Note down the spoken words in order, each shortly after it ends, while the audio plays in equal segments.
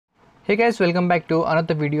Hey guys, welcome back to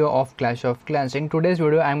another video of Clash of Clans. In today's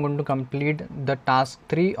video I am going to complete the task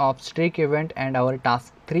 3 of streak event, and our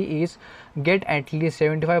task 3 is get at least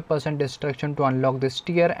 75% destruction to unlock this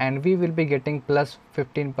tier, and we will be getting plus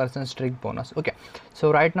 15% streak bonus. Okay,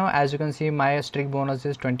 so right now as you can see my streak bonus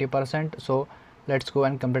is 20%, so let's go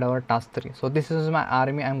and complete our task 3. So this is my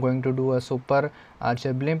army. I'm going to do a super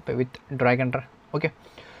archer blimp with dragon. Okay,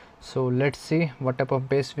 so let's see what type of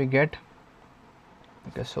base we get.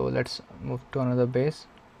 Okay, so let's move to another base.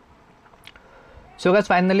 So guys,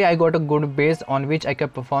 finally I got a good base on which I can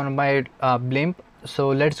perform my blimp. So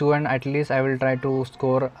let's go, and at least I will try to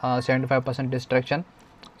score 75% destruction.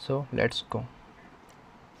 So let's go.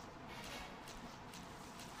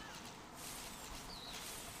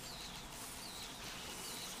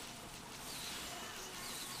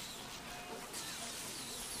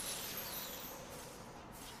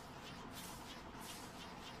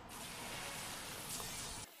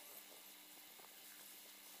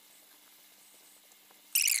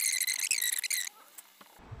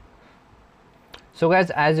 So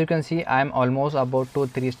guys, as you can see I'm almost about to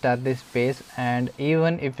 3-star this base, and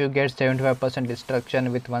even if you get 75%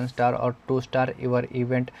 destruction with 1 star or 2 star, your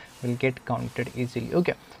event will get counted easily.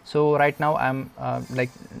 Okay, so right now I'm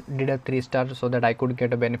did a 3-star so that I could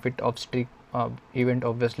get a benefit of streak event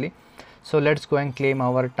obviously. So let's go and claim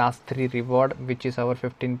our task 3 reward, which is our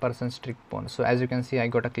 15% streak bonus. So as you can see I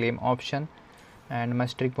got a claim option, and my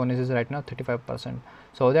streak bonus is right now 35%.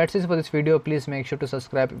 So that's it for this video. Please make sure to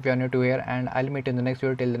subscribe if you are new to here, and I'll meet you in the next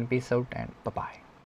video. Till then, peace out and bye bye.